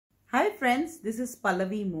Hi friends, this is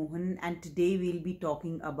Pallavi Mohan and today we'll be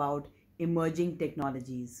talking about emerging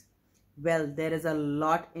technologies. Well, there is a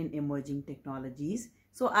lot in emerging technologies.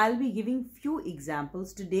 So I'll be giving few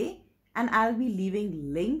examples today and I'll be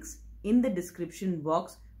leaving links in the description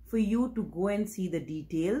box for you to go and see the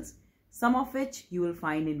details. Some of which you will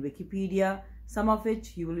find in Wikipedia, some of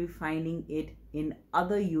which you will be finding it in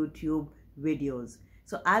other YouTube videos.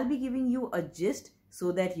 So I'll be giving you a gist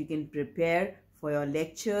so that you can prepare for your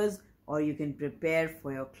lectures or you can prepare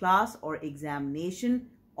for your class or examination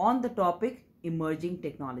on the topic emerging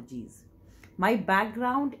technologies. My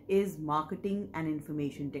background is marketing and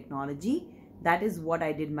information technology. That is what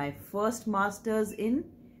I did my first master's in.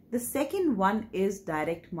 The second one is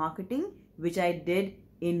direct marketing, which I did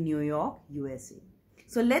in New York, USA.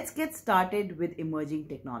 So let's get started with emerging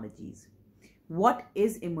technologies. What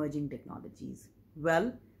is emerging technologies?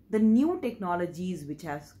 Well, the new technologies which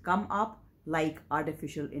has come up like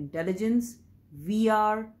artificial intelligence,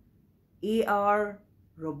 VR, AR,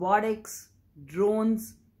 robotics,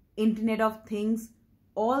 drones, Internet of Things,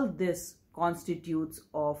 all this constitutes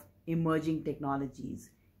of emerging technologies.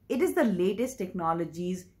 It is the latest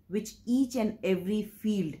technologies which each and every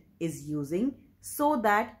field is using so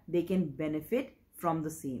that they can benefit from the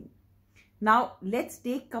same. Now let's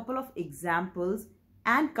take a couple of examples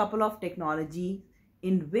and couple of technology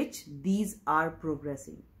in which these are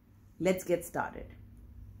progressing. Let's get started.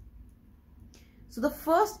 So the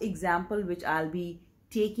first example which I'll be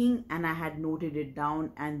taking, and I had noted it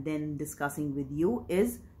down and then discussing with you,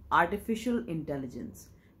 is artificial intelligence.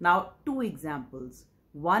 Now two examples.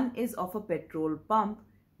 One is of a petrol pump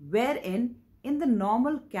wherein in the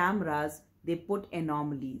normal cameras they put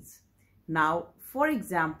anomalies. Now for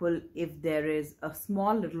example, if there is a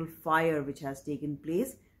small little fire which has taken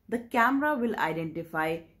place, the camera will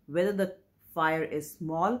identify whether the fire is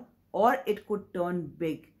small or it could turn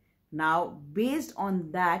big. Now, based on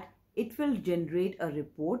that, it will generate a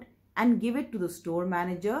report and give it to the store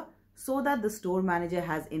manager so that the store manager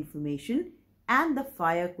has information and the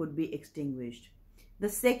fire could be extinguished. The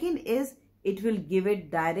second is it will give it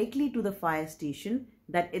directly to the fire station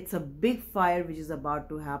that it's a big fire which is about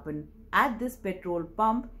to happen at this petrol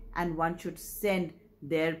pump and one should send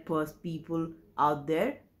their people out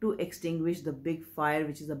there to extinguish the big fire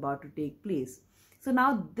which is about to take place. So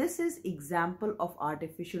now this is example of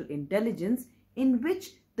artificial intelligence in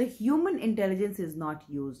which the human intelligence is not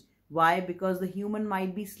used. Why? Because the human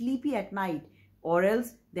might be sleepy at night, or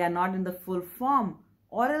else they are not in the full form,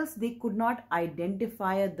 or else they could not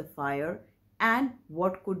identify the fire and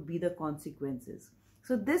what could be the consequences.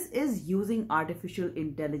 So this is using artificial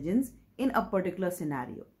intelligence in a particular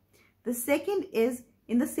scenario. The second is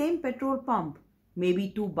in the same petrol pump.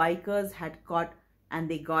 Maybe two bikers had caught and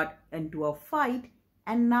they got into a fight,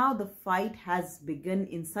 and now the fight has begun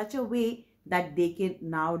in such a way that they can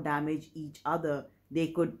now damage each other. They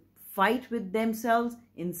could fight with themselves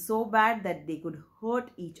in so bad that they could hurt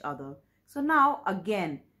each other. So now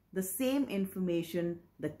again, the same information,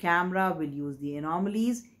 the camera will use the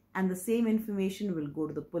anomalies and the same information will go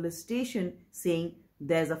to the police station saying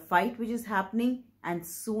there's a fight which is happening and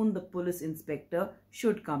soon the police inspector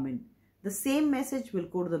should come in. The same message will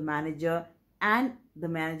go to the manager and the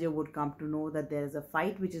manager would come to know that there is a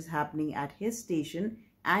fight which is happening at his station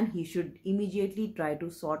and he should immediately try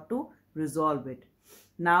to resolve it.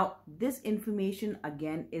 Now this information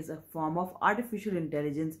again is a form of artificial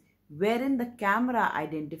intelligence wherein the camera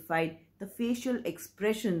identified the facial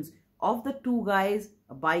expressions of the two guys,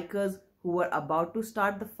 bikers, who were about to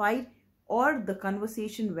start the fight, or the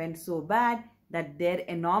conversation went so bad that their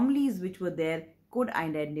anomalies which were there could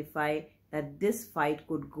identify that this fight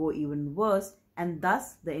could go even worse, and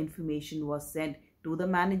thus the information was sent to the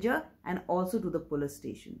manager and also to the police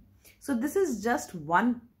station. So this is just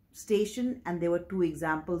one station and there were two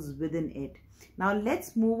examples within it. Now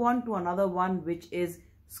let's move on to another one, which is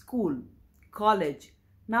school, college.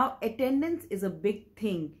 Now attendance is a big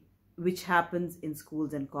thing which happens in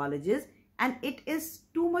schools and colleges, and it is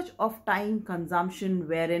too much of time consumption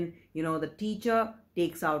wherein the teacher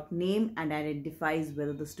takes out name and identifies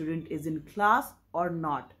whether the student is in class or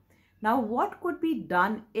not. Now what could be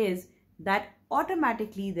done is that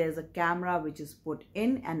automatically there is a camera which is put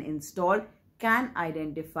in and installed can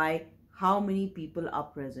identify how many people are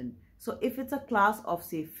present. So if it's a class of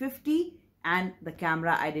say 50 and the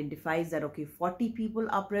camera identifies that okay 40 people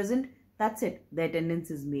are present, that's it, the attendance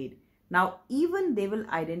is made. Now even they will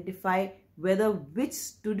identify whether which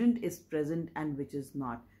student is present and which is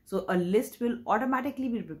not. So a list will automatically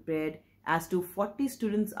be prepared as to 40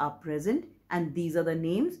 students are present and these are the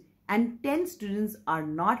names, and 10 students are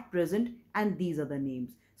not present and these are the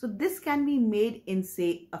names. So this can be made in,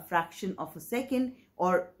 say, a fraction of a second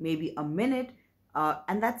or maybe a minute,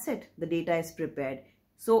 and that's it. The data is prepared.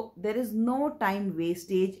 So there is no time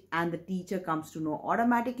wastage and the teacher comes to know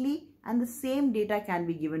automatically, and the same data can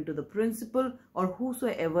be given to the principal or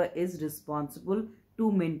whosoever is responsible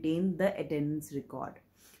to maintain the attendance record.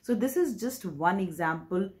 So this is just one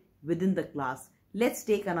example within the class. Let's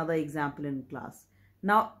take another example in class.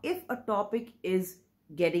 Now, if a topic is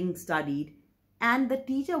getting studied and the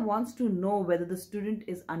teacher wants to know whether the student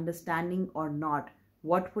is understanding or not,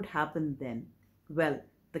 what would happen then? Well,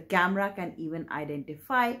 the camera can even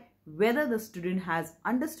identify whether the student has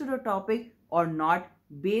understood a topic or not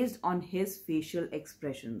based on his facial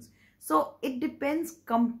expressions. So it depends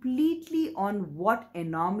completely on what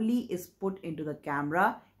anomaly is put into the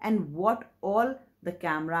camera and what all the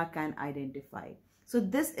camera can identify. So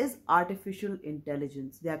this is artificial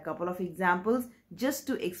intelligence. There are a couple of examples just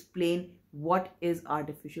to explain what is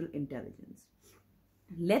artificial intelligence.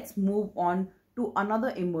 Let's move on to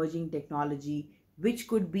another emerging technology, which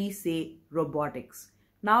could be, say, robotics.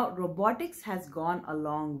 Now, robotics has gone a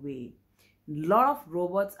long way. A lot of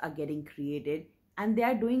robots are getting created and they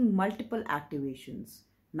are doing multiple activations.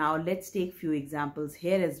 Now, let's take few examples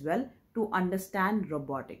here as well to understand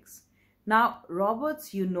robotics. Now,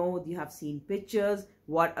 robots, you have seen pictures,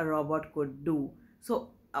 what a robot could do.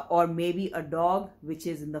 So, or maybe a dog, which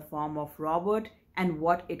is in the form of robot, and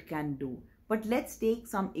what it can do. But let's take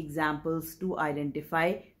some examples to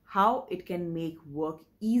identify how it can make work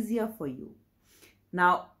easier for you.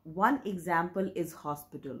 Now, one example is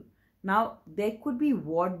hospital. Now, there could be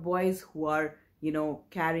ward boys who are,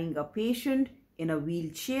 carrying a patient in a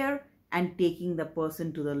wheelchair and taking the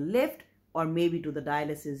person to the lift or maybe to the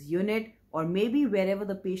dialysis unit or maybe wherever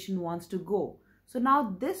the patient wants to go. So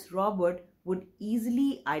now this robot would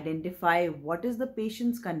easily identify what is the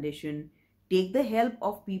patient's condition, take the help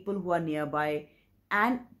of people who are nearby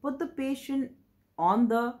and put the patient on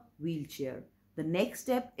the wheelchair. The next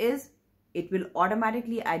step is it will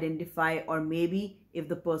automatically identify, or maybe if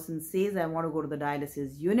the person says I want to go to the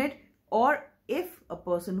dialysis unit, or if a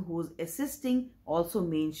person who's assisting also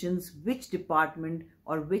mentions which department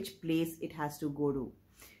or which place it has to go to.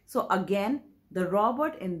 So again, the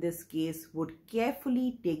robot in this case would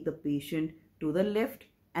carefully take the patient to the lift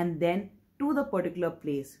and then to the particular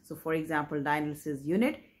place. So for example, dialysis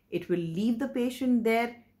unit, it will leave the patient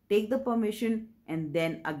there, take the permission and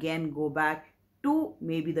then again go back to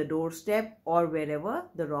maybe the doorstep or wherever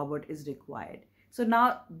the robot is required. So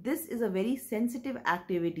now this is a very sensitive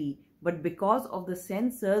activity, but because of the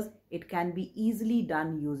sensors, it can be easily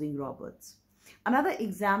done using robots. Another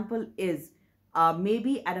example is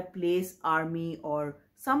maybe at a place, army or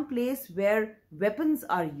some place where weapons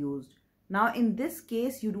are used. Now in this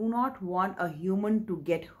case, you do not want a human to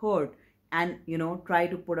get hurt and try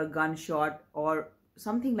to put a gunshot or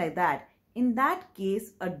something like that. In that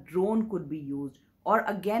case, a drone could be used, or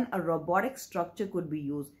again a robotic structure could be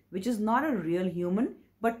used, which is not a real human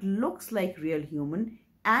but looks like real human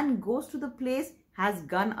and goes to the place, has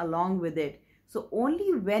gun along with it. So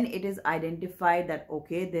only when it is identified that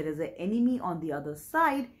okay, there is an enemy on the other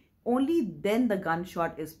side, only then the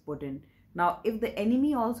gunshot is put in. Now if the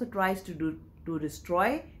enemy also tries to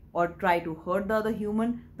destroy or try to hurt the other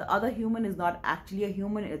human is not actually a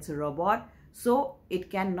human, it's a robot. So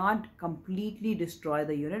it cannot completely destroy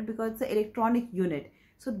the unit because it's an electronic unit.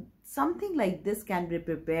 So something like this can be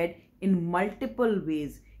prepared in multiple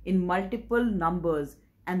ways, in multiple numbers,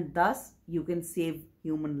 and thus you can save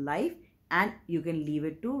human life and you can leave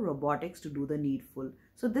it to robotics to do the needful.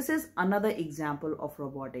 So this is another example of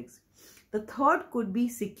robotics. The third could be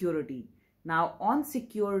security. Now on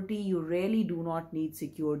security, you really do not need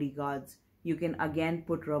security guards. You can again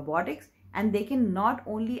put robotics and they can not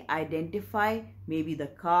only identify maybe the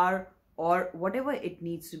car or whatever it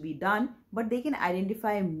needs to be done, but they can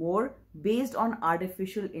identify more based on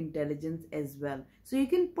artificial intelligence as well. So you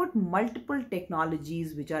can put multiple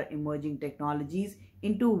technologies, which are emerging technologies,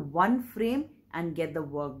 into one frame and get the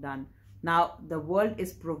work done. Now the world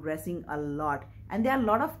is progressing a lot and there are a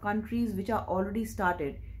lot of countries which are already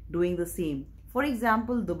started doing the same. For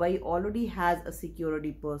example, Dubai already has a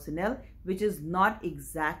security personnel which is not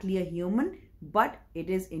exactly a human, but it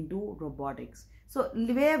is into robotics. So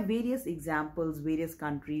there are various examples, various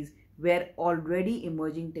countries where already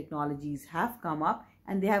emerging technologies have come up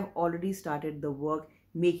and they have already started the work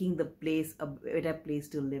making the place a better place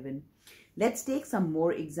to live in. Let's take some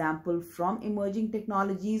more examples from emerging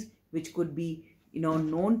technologies which could be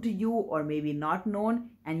known to you or maybe not known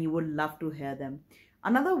and you would love to hear them.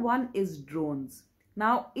 Another one is drones.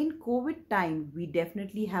 Now in COVID time, we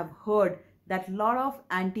definitely have heard that a lot of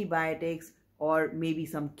antibiotics or maybe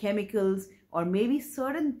some chemicals, or maybe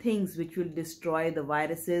certain things which will destroy the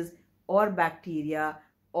viruses or bacteria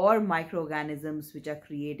or microorganisms which are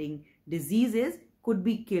creating diseases could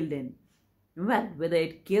be killed in. Well, whether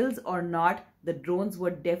it kills or not, the drones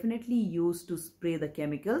were definitely used to spray the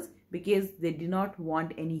chemicals because they did not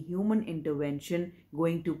want any human intervention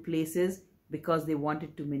going to places because they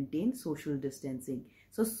wanted to maintain social distancing.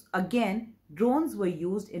 So again, drones were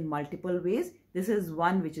used in multiple ways. This is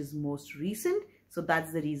one which is most recent. So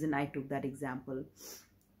that's the reason I took that example.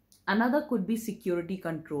 Another could be security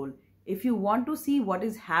control. If you want to see what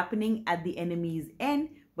is happening at the enemy's end,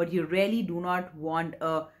 but you really do not want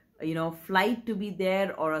a flight to be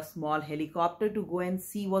there or a small helicopter to go and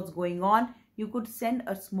see what's going on, you could send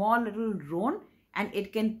a small little drone and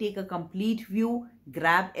it can take a complete view,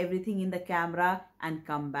 grab everything in the camera and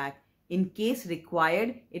come back. In case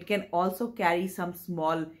required, it can also carry some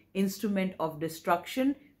small instrument of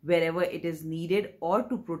destruction wherever it is needed or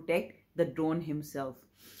to protect the drone himself.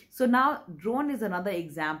 So now drone is another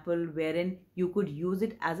example wherein you could use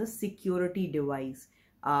it as a security device.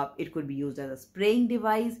 It could be used as a spraying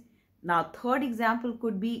device. Now third example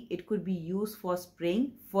could be, it could be used for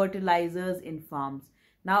spraying fertilizers in farms.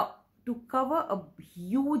 Now to cover a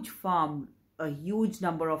huge farm, a huge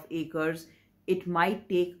number of acres, it might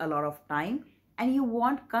take a lot of time and you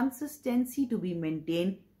want consistency to be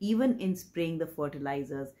maintained even in spraying the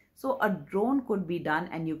fertilizers. So a drone could be done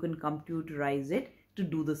and you can computerize it to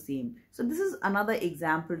do the same. So this is another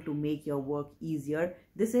example to make your work easier.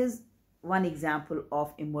 This is one example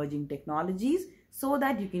of emerging technologies so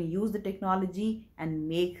that you can use the technology and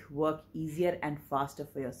make work easier and faster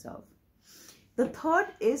for yourself. The third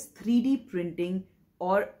is 3D printing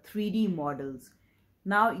or 3D models.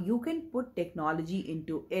 Now you can put technology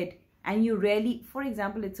into it and you really, for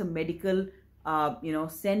example, it's a medical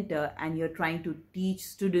center and you're trying to teach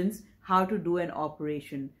students how to do an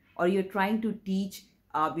operation, or you're trying to teach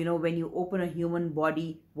when you open a human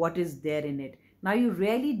body, what is there in it. Now you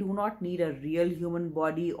really do not need a real human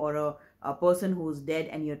body or a person who's dead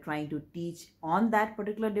and you're trying to teach on that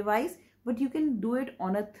particular device, but you can do it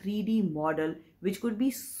on a 3D model which could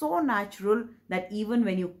be so natural that even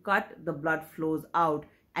when you cut, the blood flows out,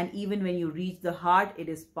 and even when you reach the heart, it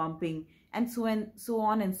is pumping, and so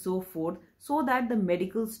on and so forth, so that the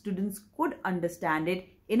medical students could understand it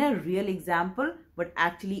in a real example, but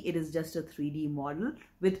actually it is just a 3D model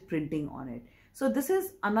with printing on it. So this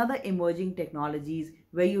is another emerging technologies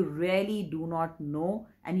where you really do not know,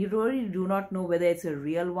 and you really do not know whether it's a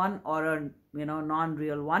real one or a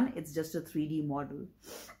non-real one. It's just a 3D model.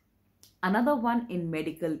 Another one in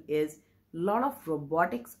medical is a lot of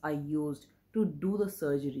robotics are used to do the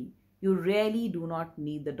surgery. You really do not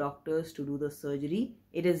need the doctors to do the surgery.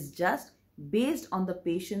 It is just based on the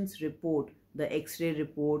patient's report, the X-ray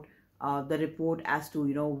report, the report as to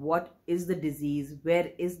what is the disease,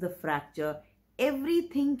 where is the fracture.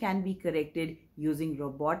 Everything can be corrected using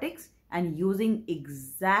robotics and using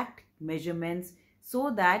exact measurements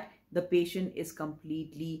so that the patient is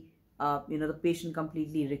completely the patient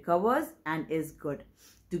completely recovers and is good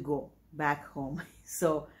to go back home.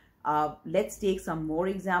 So let's take some more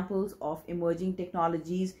examples of emerging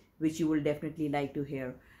technologies which you will definitely like to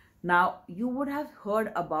hear. Now you would have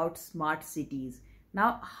heard about smart cities.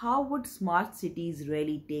 Now how would smart cities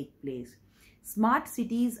really take place? Smart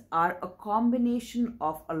cities are a combination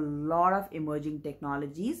of a lot of emerging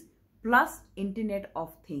technologies plus Internet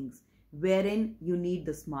of Things, wherein you need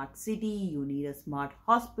the smart city, you need a smart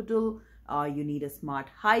hospital, you need a smart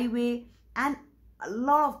highway, and a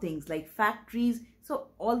lot of things like factories. So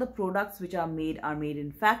all the products which are made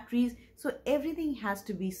in factories. So everything has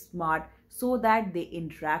to be smart so that they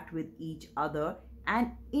interact with each other.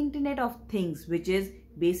 And Internet of Things, which is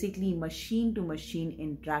basically machine to machine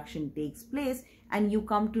interaction, takes place, and you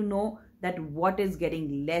come to know that what is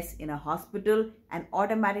getting less in a hospital, and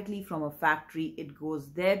automatically from a factory it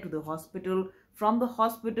goes there to the hospital, from the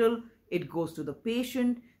hospital it goes to the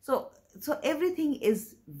patient. So everything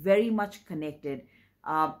is very much connected.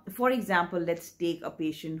 For example, let's take a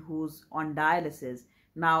patient who's on dialysis.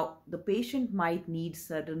 Now the patient might need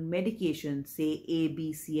certain medication, say A,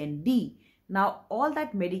 B, C and D. Now all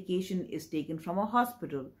that medication is taken from a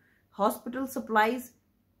hospital. Hospital supplies,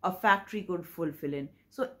 a factory could fulfill in.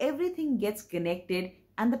 So everything gets connected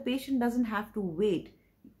and the patient doesn't have to wait.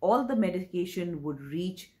 All the medication would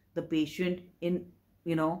reach the patient in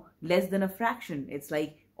less than a fraction. It's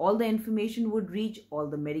like all the information would reach, all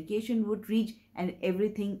the medication would reach, and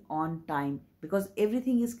everything on time, because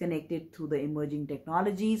everything is connected through the emerging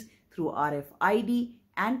technologies, through RFID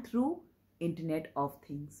and through Internet of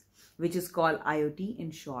Things, which is called IoT in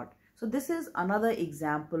short. So this is another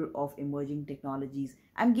example of emerging technologies.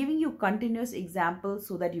 I'm giving you continuous examples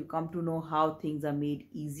so that you come to know how things are made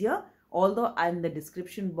easier. Although in the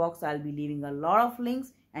description box, I'll be leaving a lot of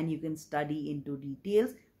links and you can study into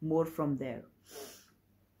details more from there.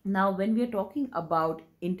 Now, when we are talking about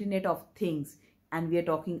Internet of Things and we are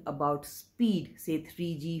talking about speed, say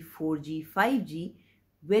 3G, 4G, 5G,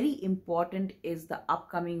 very important is the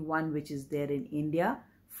upcoming one which is there in India.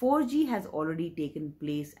 4G has already taken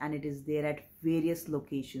place and it is there at various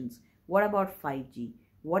locations. What about 5G?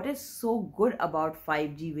 What is so good about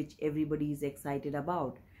 5G which everybody is excited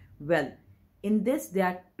about? Well, in this there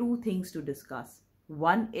are two things to discuss.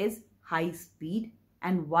 One is high speed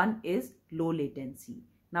and one is low latency.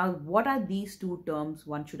 Now, what are these two terms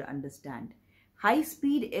one should understand? High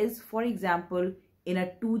speed is, for example, in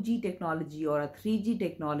a 2G technology or a 3G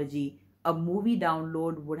technology, a movie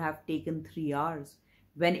download would have taken 3 hours.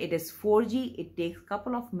 When it is 4G, it takes a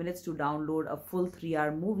couple of minutes to download a full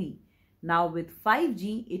 3-hour movie. Now with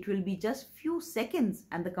 5G, it will be just few seconds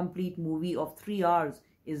and the complete movie of 3 hours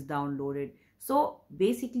is downloaded. So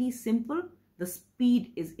basically simple, the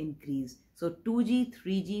speed is increased. So 2G,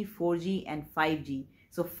 3G, 4G and 5G.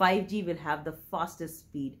 So 5G will have the fastest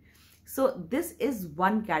speed. So this is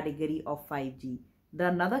one category of 5G. The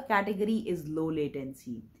another category is low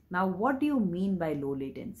latency. Now what do you mean by low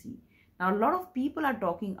latency? Now a lot of people are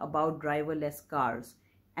talking about driverless cars.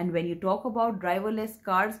 And when you talk about driverless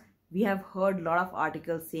cars, we have heard a lot of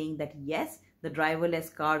articles saying that yes, the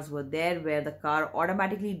driverless cars were there where the car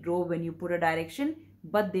automatically drove when you put a direction,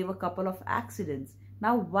 but there were a couple of accidents.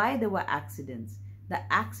 Now why there were accidents? The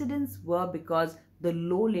accidents were because the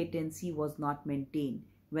low latency was not maintained.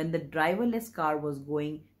 When the driverless car was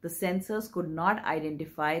going, the sensors could not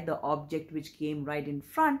identify the object which came right in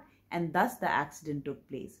front and thus the accident took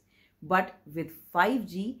place. But with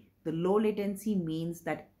 5G, the low latency means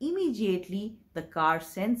that immediately the car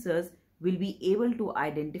sensors will be able to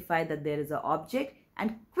identify that there is an object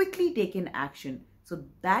and quickly take an action. So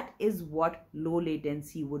that is what low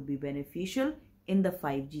latency would be beneficial in the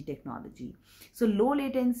 5G technology. So low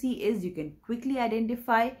latency is you can quickly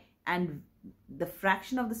identify and the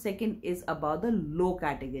fraction of the second is about the low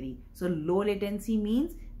category. So low latency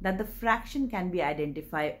means that the fraction can be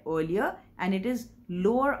identified earlier and it is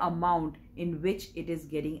lower amount in which it is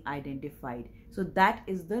getting identified. So that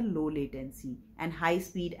is the low latency. And high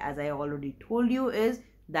speed, as I already told you, is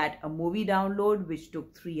that a movie download which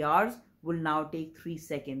took 3 hours will now take 3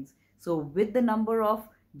 seconds. So with the number of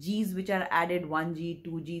Gs which are added, 1G,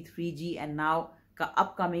 2G, 3G and now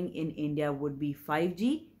upcoming in India would be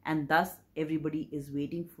 5G, and thus everybody is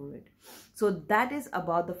waiting for it. So that is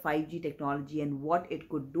about the 5G technology and what it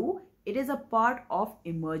could do. It is a part of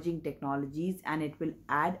emerging technologies and it will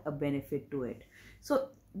add a benefit to it. So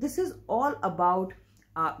this is all about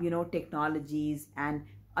technologies, and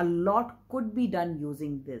a lot could be done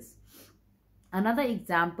using this. Another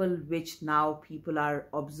example which now people are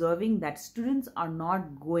observing, that students are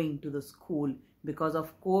not going to the school because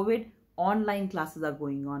of COVID. Online classes are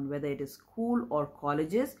going on, whether it is school or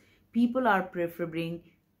colleges. People are preferring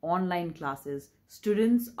online classes.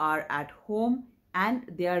 Students are at home and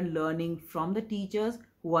they are learning from the teachers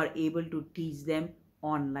who are able to teach them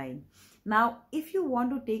online. Now, if you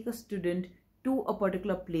want to take a student to a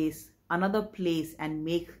particular place, another place, and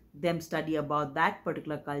make them study about that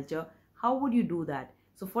particular culture, how would you do that?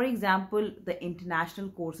 So for example, the international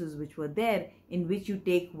courses which were there, in which you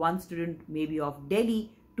take one student maybe of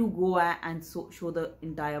Delhi to go and show the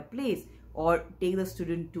entire place, or take the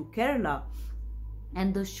student to Kerala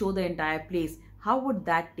and show the entire place. How would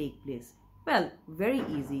that take place? Well, very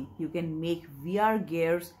easy. You can make VR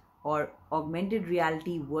gears or augmented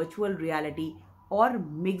reality, virtual reality or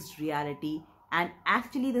mixed reality, and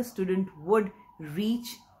actually the student would reach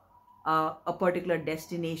a particular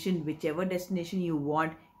destination, whichever destination you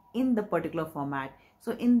want in the particular format.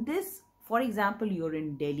 So in this, for example, you're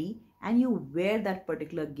in Delhi and you wear that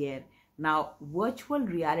particular gear. Now, virtual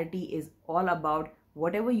reality is all about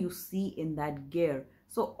whatever you see in that gear.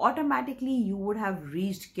 So automatically you would have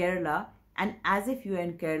reached Kerala, and as if you're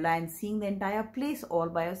in Kerala and seeing the entire place all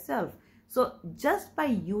by yourself. So just by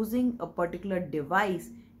using a particular device,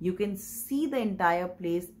 you can see the entire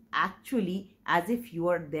place actually as if you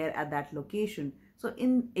are there at that location. So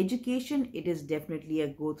in education, it is definitely a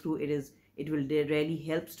go through. It will really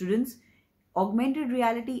help students. Augmented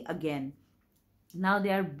reality, again, now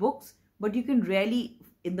there are books, but you can really,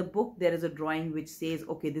 in the book there is a drawing which says,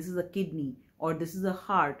 okay, this is a kidney or this is a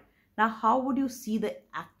heart. Now how would you see the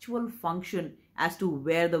actual function as to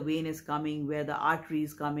where the vein is coming, where the artery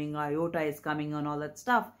is coming, aorta is coming and all that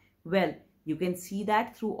stuff? Well, You can see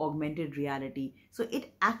that through augmented reality. So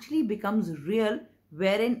it actually becomes real,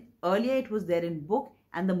 wherein earlier it was there in book,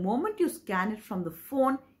 and the moment you scan it from the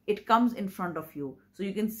phone, it comes in front of you. So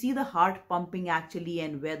you can see the heart pumping actually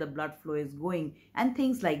and where the blood flow is going and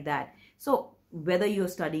things like that. So whether you're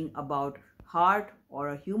studying about heart or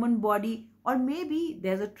a human body, or maybe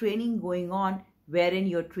there's a training going on wherein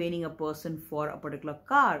you're training a person for a particular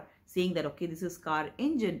car, saying that, okay, this is car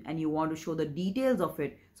engine, and you want to show the details of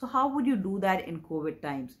it. So how would you do that in COVID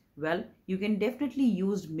times? Well, you can definitely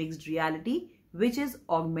use mixed reality, which is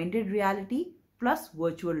augmented reality plus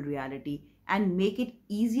virtual reality, and make it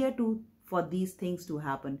easier for these things to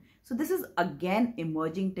happen. So this is again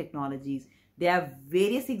emerging technologies. There are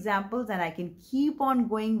various examples, and I can keep on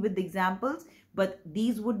going with examples, but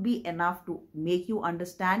these would be enough to make you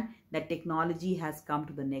understand that technology has come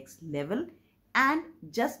to the next level. And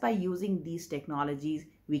just by using these technologies,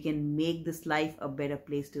 we can make this life a better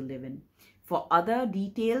place to live in. For other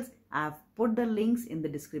details, I've put the links in the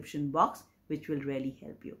description box, which will really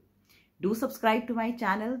help you. Do subscribe to my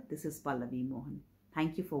channel. This is Pallavi Mohan.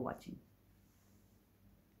 Thank you for watching.